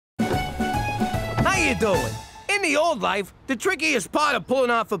How you doing? In the old life, the trickiest part of pulling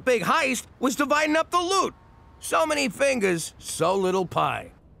off a big heist was dividing up the loot. So many fingers, so little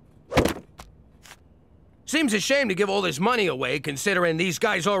pie. Seems a shame to give all this money away, considering these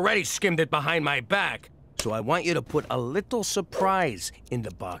guys already skimmed it behind my back. So I want you to put a little surprise in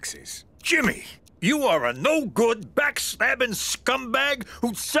the boxes. Jimmy, you are a no-good, backstabbing scumbag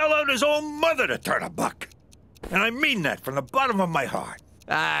who'd sell out his own mother to turn a buck. And I mean that from the bottom of my heart.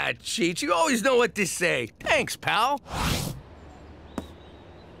 Ah, Cheech, you always know what to say. Thanks, pal.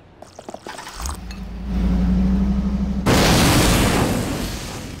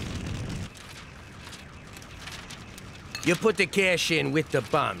 You put the cash in with the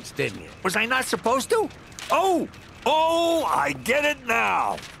bums, didn't you? Was I not supposed to? Oh, I get it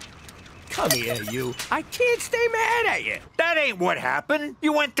now. Come here, you. I can't stay mad at you. That ain't what happened.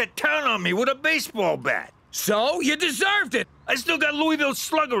 You went to town on me with a baseball bat. So? You deserved it. I still got Louisville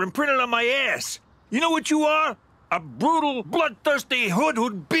Slugger imprinted on my ass. You know what you are? A brutal, bloodthirsty hood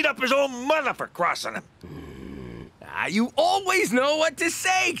who'd beat up his own mother for crossing him. You always know what to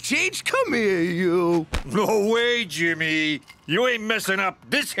say, Cheech. Come here, you. No way, Jimmy. You ain't messing up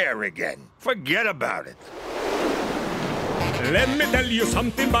this hair again. Forget about it. Let me tell you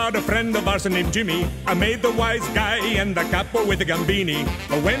something about a friend of ours named Jimmy. I made the wise guy and the capo with the Gambini.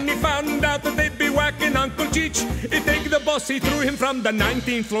 But when he found out that they'd be whacking Uncle Cheech, he'd take the boss, he threw him from the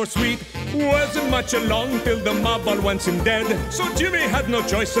 19th floor suite. Wasn't much along till the mob all wants him dead. So Jimmy had no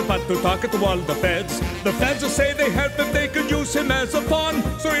choice but to talk to all the feds. The feds will say they help if they could use him as a pawn.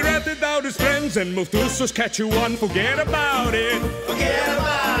 So he ratted out his friends and moved to Saskatchewan. Forget about it. Forget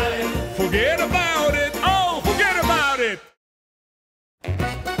about it. Forget about it. Oh, forget about it.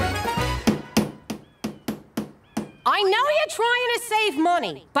 I know you're trying to save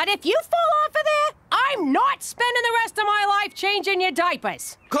money, but if you fall off of there, I'm not spending the rest of my life changing your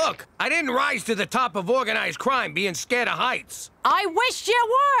diapers. Cook, I didn't rise to the top of organized crime being scared of heights. I wish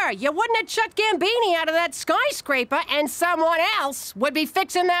you were. You wouldn't have chucked Gambini out of that skyscraper, and someone else would be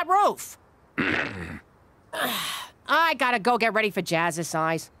fixing that roof. I gotta go get ready for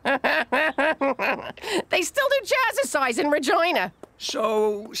jazzercise. They still do jazzercise in Regina.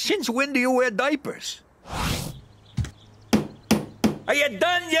 So, since when do you wear diapers? Are you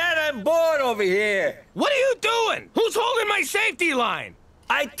done yet? I'm bored over here. What are you doing? Who's holding my safety line?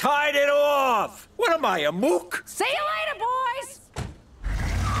 I tied it off. What am I, a mook? See you later, boys.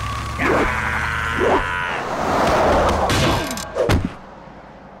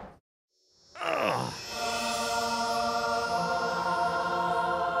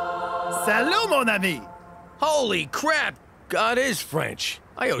 Salut, mon ami. Holy crap! God is French.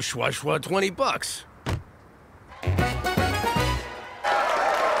 I owe Schwa 20 bucks.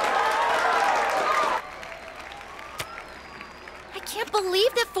 I can't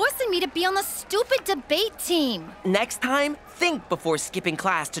believe they're forcing me to be on the stupid debate team. Next time, think before skipping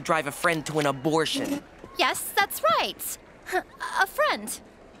class to drive a friend to an abortion. Yes, that's right. A friend.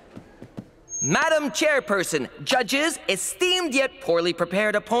 Madam Chairperson, judges, esteemed yet poorly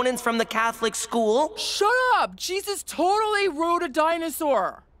prepared opponents from the Catholic school. Shut up! Jesus totally rode a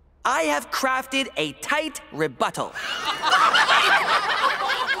dinosaur. I have crafted a tight rebuttal.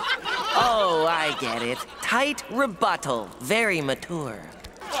 Oh, I get it. Tight rebuttal. Very mature.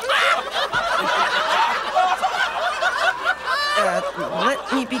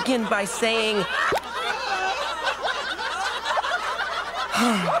 Let me begin by saying...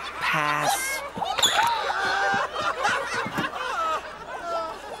 Pass.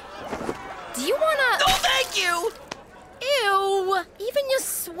 Do you wanna... No, thank you! Ew! Even your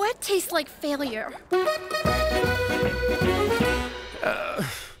sweat tastes like failure.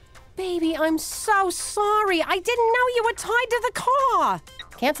 Baby, I'm so sorry. I didn't know you were tied to the car.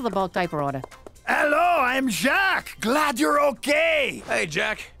 Cancel the bulk diaper order. Hello, I'm Jacques. Glad you're okay. Hey,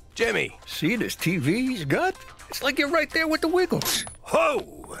 Jack. Jimmy. See this TV he's got? It's like you're right there with the Wiggles.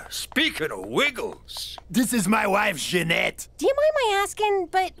 Oh, speaking of Wiggles. This is my wife, Jeanette. Do you mind my asking,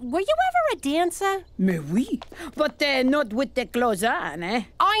 but were you ever a dancer? Mais oui, but not with the clothes on, eh?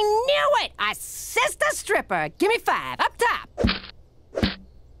 I knew it! A sister stripper. Give me 5, up top.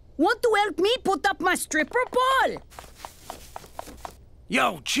 Want to help me put up my stripper ball?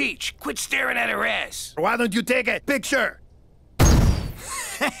 Yo, Cheech, quit staring at her ass. Why don't you take a picture?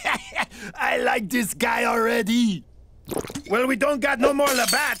 I like this guy already. Well, we don't got no more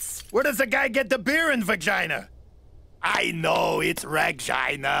Labats. Where does the guy get the beer in Vagina? I know it's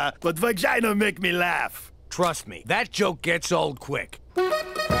Regina, but Vagina make me laugh. Trust me, that joke gets old quick.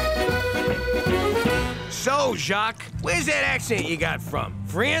 So, Jacques, where's that accent you got from?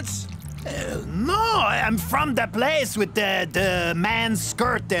 France? No, I'm from the place with the man's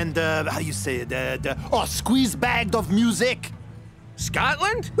skirt and how you say squeeze bagged of music.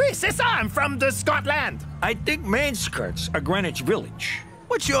 Scotland? Oui, c'est ça. I'm from the Scotland. I think main skirts are Greenwich Village.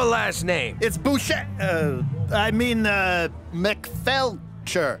 What's your last name? It's Boucher.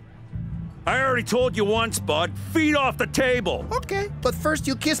 McFelcher. I already told you once, bud. Feet off the table. Okay, but first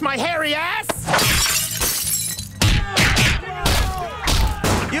you kiss my hairy ass.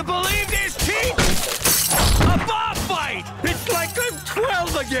 You believe this, Cheech? A bar fight! It's like I'm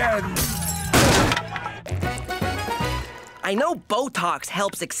 12 again. I know Botox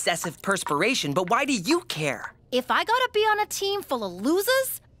helps excessive perspiration, but why do you care? If I gotta be on a team full of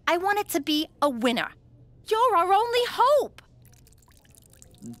losers, I want it to be a winner. You're our only hope.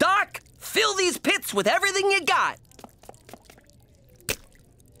 Doc, fill these pits with everything you got.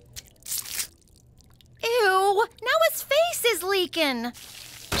 Ew, now his face is leaking.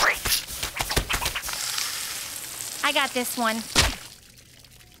 I got this one.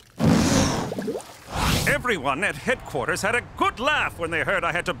 Everyone at headquarters had a good laugh when they heard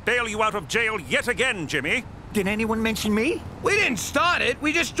I had to bail you out of jail yet again, Jimmy. Did anyone mention me? We didn't start it.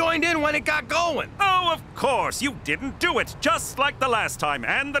 We just joined in when it got going. Oh, of course, you didn't do it, just like the last time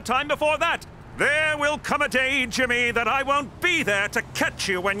and the time before that. There will come a day, Jimmy, that I won't be there to catch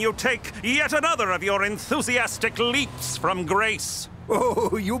you when you take yet another of your enthusiastic leaps from grace.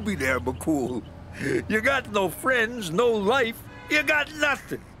 Oh, you'll be there, McCool. You got no friends, no life. You got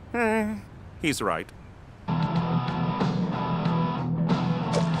nothing. He's right.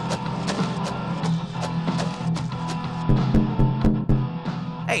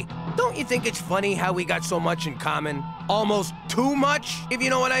 Hey, don't you think it's funny how we got so much in common? Almost too much, if you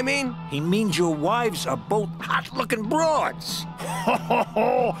know what I mean? He means your wives are both hot-looking broads.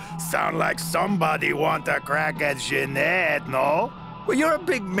 Sound like somebody want a crack at Jeanette, no? Well, you're a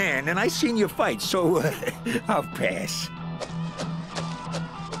big man, and I seen you fight, so I'll pass.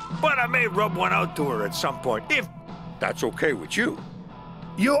 But I may rub one out to her at some point, if that's okay with you.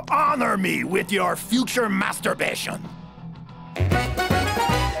 You honor me with your future masturbation.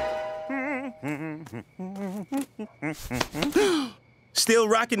 Still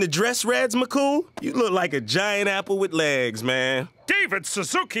rocking the dress reds, McCool? You look like a giant apple with legs, man. David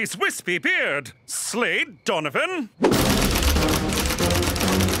Suzuki's wispy beard. Slade Donovan.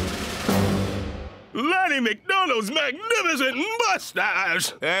 Lanny McDonald's magnificent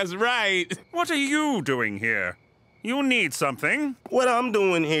mustache! That's right. What are you doing here? You need something. What I'm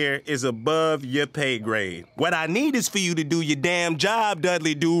doing here is above your pay grade. What I need is for you to do your damn job,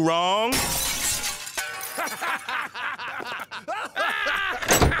 Dudley Do-Wrong.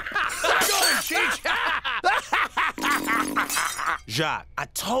 Jacques, I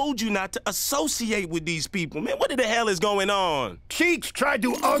told you not to associate with these people. Man, what the hell is going on? Cheech tried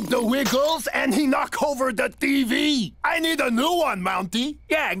to hug the Wiggles and he knocked over the TV. I need a new one, Mountie.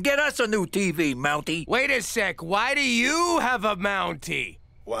 Yeah, and get us a new TV, Mountie. Wait a sec, why do you have a Mountie?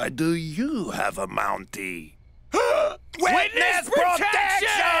 Why do you have a Mountie? Witness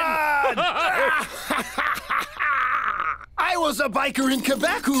protection! I was a biker in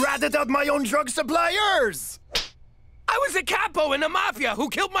Quebec who ratted out my own drug suppliers. I was a capo in the mafia who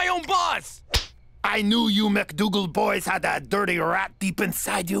killed my own boss. I knew you MacDougal boys had that dirty rat deep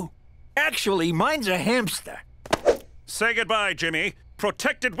inside you. Actually, mine's a hamster. Say goodbye, Jimmy.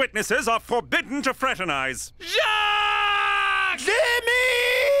 Protected witnesses are forbidden to fraternize. Jacques! Jimmy!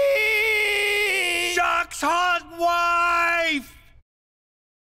 Jacques' hot wife!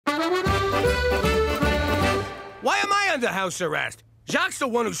 Why am I under house arrest? Jacques' the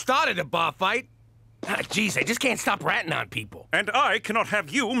one who started the bar fight. Jeez, I just can't stop ratting on people. And I cannot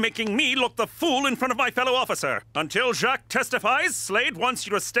have you making me look the fool in front of my fellow officer. Until Jacques testifies, Slade wants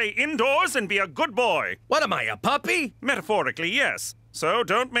you to stay indoors and be a good boy. What am I, a puppy? Metaphorically, yes. So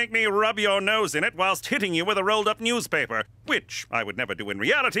don't make me rub your nose in it whilst hitting you with a rolled-up newspaper, which I would never do in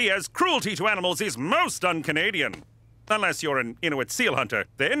reality, as cruelty to animals is most un-Canadian. Unless you're an Inuit seal hunter,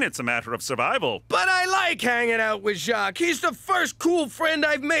 then it's a matter of survival. But I like hanging out with Jacques. He's the first cool friend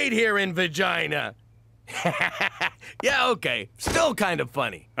I've made here in Regina. Yeah, okay. Still kind of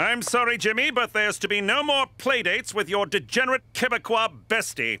funny. I'm sorry, Jimmy, but there's to be no more playdates with your degenerate Quebecois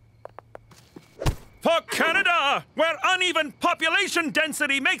bestie. For Canada, where uneven population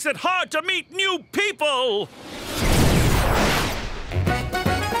density makes it hard to meet new people!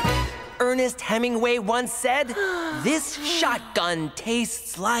 Ernest Hemingway once said, "This shotgun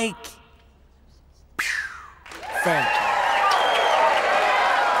tastes like..." Thank you.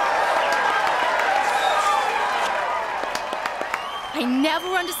 I never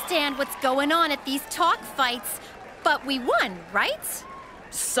understand what's going on at these talk fights, but we won, right?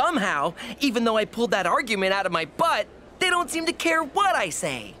 Somehow, even though I pulled that argument out of my butt, they don't seem to care what I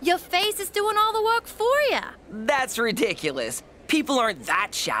say. Your face is doing all the work for you. That's ridiculous. People aren't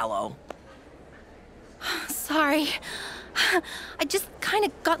that shallow. Sorry. I just kind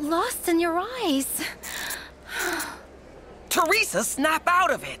of got lost in your eyes. Theresa, snap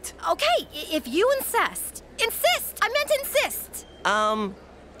out of it. Okay, if you insist. Insist! I meant insist!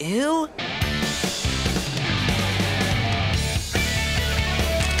 Ew?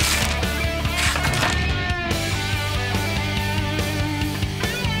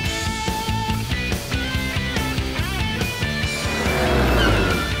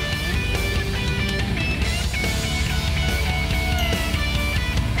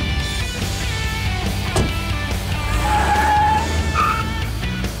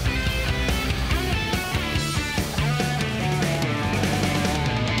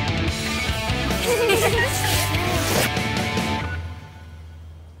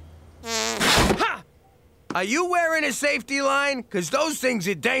 Are you wearing a safety line? Because those things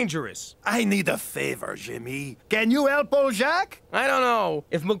are dangerous. I need a favor, Jimmy. Can you help old Jacques? I don't know.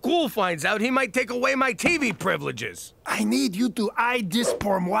 If McCool finds out, he might take away my TV privileges. I need you to hide this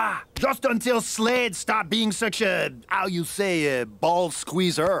pour moi. Just until Slade stop being such a, how you say, a ball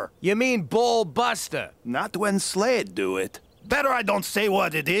squeezer. You mean ball buster? Not when Slade do it. Better I don't say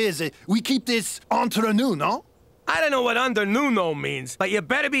what it is. We keep this entre nous, no? I don't know what under nuno means, but you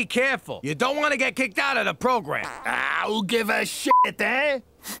better be careful. You don't want to get kicked out of the program. Ah, who give a shit, eh?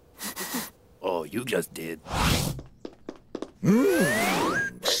 Oh, you just did.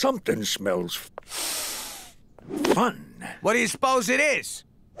 Something smells fun. What do you suppose it is?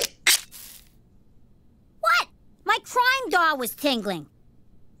 What? My crime doll was tingling.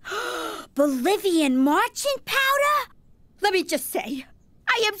 Bolivian marching powder? Let me just say,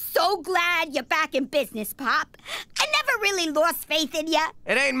 I am so glad you're back in business, Pop. I never really lost faith in you.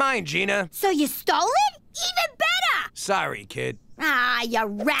 It ain't mine, Gina. So you stole it? Even better! Sorry, kid. Ah, you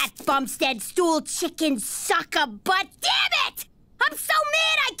rat bumstead stool chicken sucker butt. Damn it! I'm so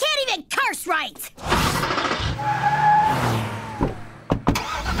mad I can't even curse right!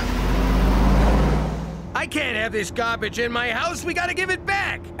 I can't have this garbage in my house. We gotta give it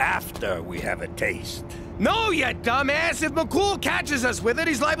back. After we have a taste. No, you dumbass. If McCool catches us with it,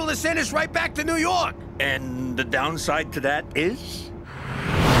 he's liable to send us right back to New York. And the downside to that is?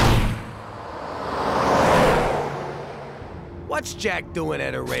 What's Jack doing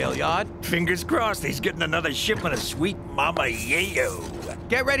at a rail yard? Fingers crossed he's getting another shipment of sweet Mama Yayo.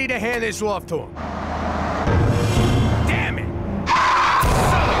 Get ready to hand this off to him. Damn it!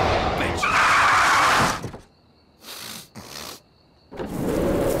 Son of a bitch!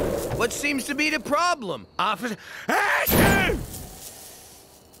 What seems to be the problem, officer?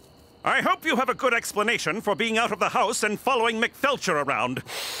 I hope you have a good explanation for being out of the house and following McFelcher around.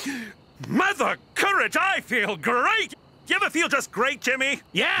 Mother courage, I feel great! You ever feel just great, Jimmy?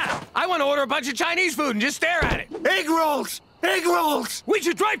 Yeah! I want to order a bunch of Chinese food and just stare at it. Egg rolls! Egg rolls! We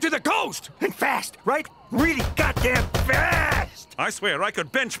should drive to the coast! And fast, right? Really goddamn fast! I swear I could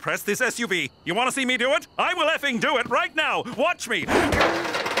bench press this SUV. You want to see me do it? I will effing do it right now. Watch me.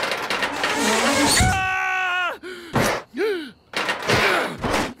 Ah!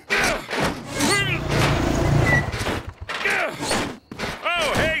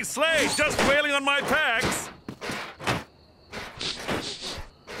 Oh, hey, Slade, just wailing on my packs.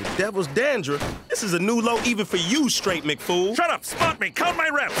 The devil's dandruff. This is a new low even for you, straight McFool. Shut up, spot me, count my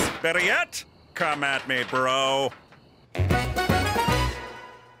reps. Better yet, come at me, bro. Where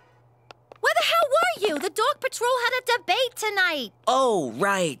the hell were you? The dog patrol had a debate tonight. Oh,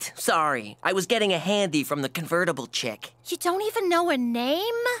 right. Sorry. I was getting a handy from the convertible chick. You don't even know her name?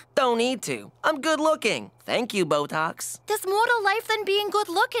 Don't need to. I'm good looking. Thank you, Botox. There's more to life than being good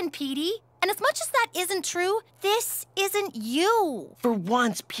looking, Petey. And as much as that isn't true, this isn't you. For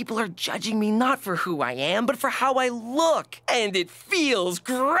once, people are judging me not for who I am, but for how I look. And it feels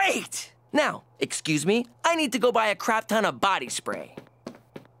great. Now, excuse me, I need to go buy a crap ton of body spray.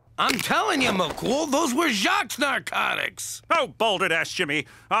 I'm telling you, McCool, those were Jacques' narcotics. Oh, bouldered-ass Jimmy.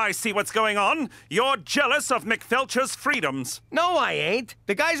 I see what's going on. You're jealous of McFelcher's freedoms. No, I ain't.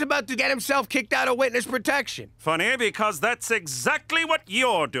 The guy's about to get himself kicked out of witness protection. Funny, because that's exactly what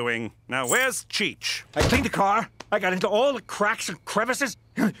you're doing. Now, where's Cheech? I cleaned the car. I got into all the cracks and crevices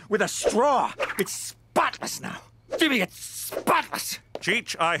with a straw. It's spotless now. Jimmy, it's spotless.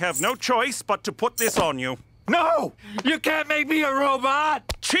 Cheech, I have no choice but to put this on you. No! You can't make me a robot!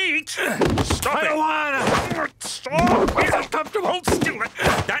 Cheech! Stop I it! don't wanna! Stop! It's uncomfortable! Hold still!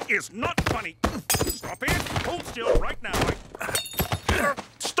 That is not funny! Stop it! Hold still right now!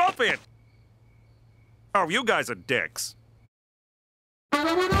 Stop it! Oh, you guys are dicks.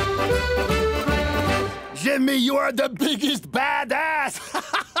 Jimmy, you are the biggest badass!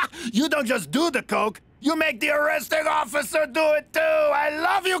 You don't just do the coke, you make the arresting officer do it too! I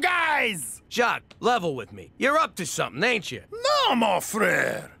love you guys! Jacques, level with me. You're up to something, ain't you? No, mon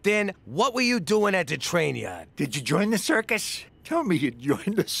frère! Then, what were you doing at the train yard? Did you join the circus? Tell me you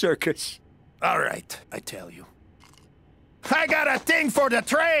joined the circus. All right, I tell you. I got a thing for the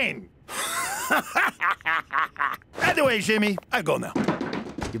train! Anyway, Jimmy, I go now.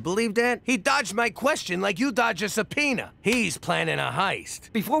 You believe that? He dodged my question like you dodge a subpoena. He's planning a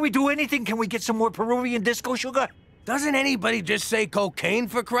heist. Before we do anything, can we get some more Peruvian disco sugar? Doesn't anybody just say cocaine,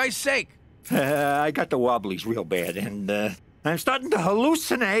 for Christ's sake? I got the wobblies real bad, and I'm starting to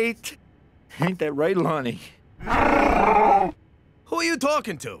hallucinate. Ain't that right, Lonnie? Who are you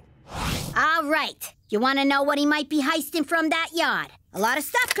talking to? All right. You want to know what he might be heisting from that yard? A lot of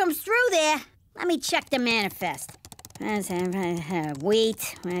stuff comes through there. Let me check the manifest.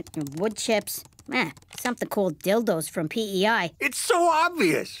 Wheat, wood chips, something called dildos from PEI. It's so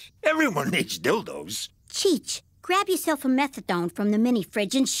obvious. Everyone needs dildos. Cheech, grab yourself a methadone from the mini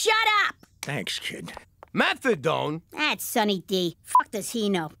fridge and shut up! Thanks, kid. Methadone? That's Sonny D. Fuck does he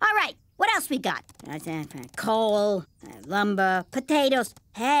know? All right, what else we got? Coal, lumber, potatoes.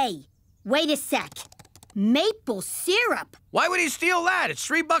 Hey, wait a sec. Maple syrup. Why would he steal that? It's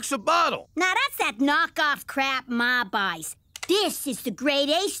 $3 a bottle. Now that's that knockoff crap Ma buys. This is the grade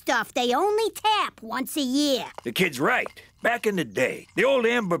A stuff they only tap once a year. The kid's right. Back in the day, the old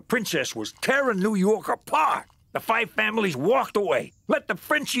Amber Princess was tearing New York apart. The 5 families walked away. Let the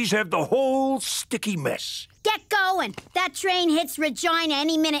Frenchies have the whole sticky mess. Get going. That train hits Regina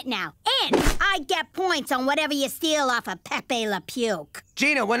any minute now. And I get points on whatever you steal off of Pepe Le Puke.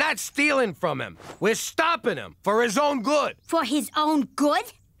 Gina, we're not stealing from him. We're stopping him for his own good. For his own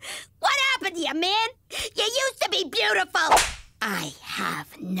good? What happened to you, man? You used to be beautiful. I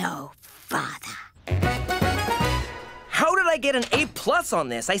have no father. How did I get an A+ on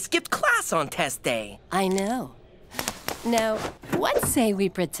this? I skipped class on test day. I know. Now, what say we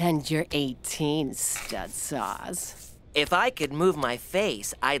pretend you're 18, stud sauce? If I could move my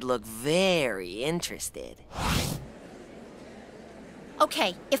face, I'd look very interested.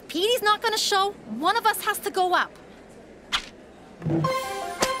 Okay, if Petey's not gonna show, one of us has to go up.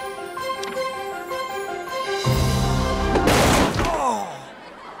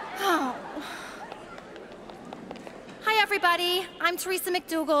 Hi, everybody. I'm Theresa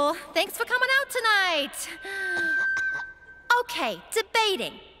MacDougal. Thanks for coming out tonight. Okay,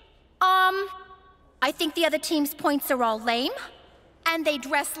 debating. I think the other team's points are all lame, and they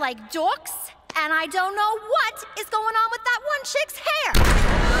dress like dorks, and I don't know what is going on with that one chick's hair.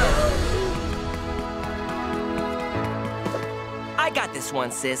 I got this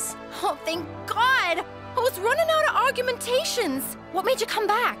one, sis. Oh, thank God. I was running out of argumentations. What made you come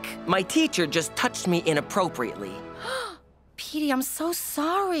back? My teacher just touched me inappropriately. Petey, I'm so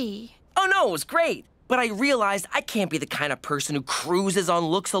sorry. Oh no, it was great. But I realized I can't be the kind of person who cruises on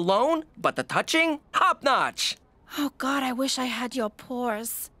looks alone. But the touching? Top notch. Oh, God, I wish I had your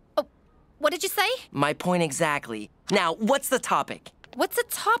pores. Oh, what did you say? My point exactly. Now, what's the topic? What's a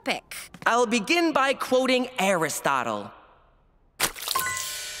topic? I'll begin by quoting Aristotle.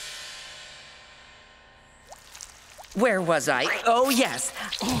 Where was I? Oh, yes.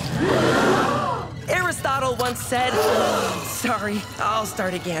 Aristotle once said... Sorry, I'll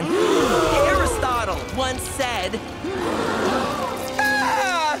start again. Aristotle once said...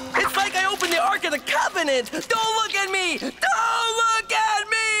 It's like I opened the Ark of the Covenant! Don't look at me! Don't look at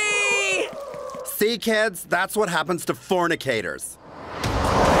me! See, kids? That's what happens to fornicators.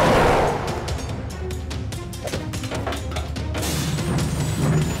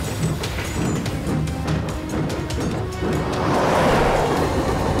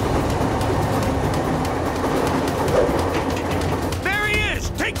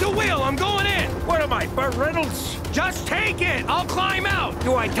 Burt Reynolds? Just take it! I'll climb out!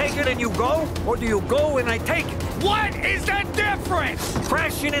 Do I take it and you go? Or do you go and I take it? What is the difference?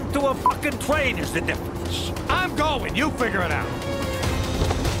 Crashing into a fucking train is the difference. I'm going. You figure it out.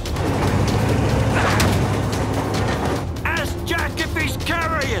 Ask Jack if he's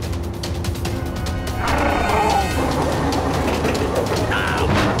carrying.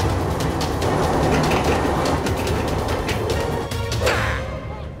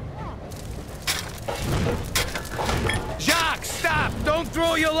 Don't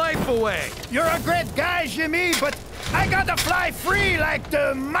throw your life away. You're a great guy, Jimmy, but I gotta fly free like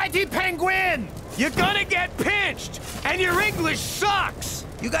the mighty penguin. You're gonna get pinched, and your English sucks.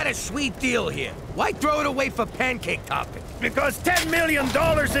 You got a sweet deal here. Why throw it away for pancake topping? Because $10 million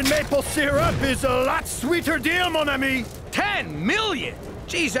in maple syrup is a lot sweeter deal, mon ami. 10 million?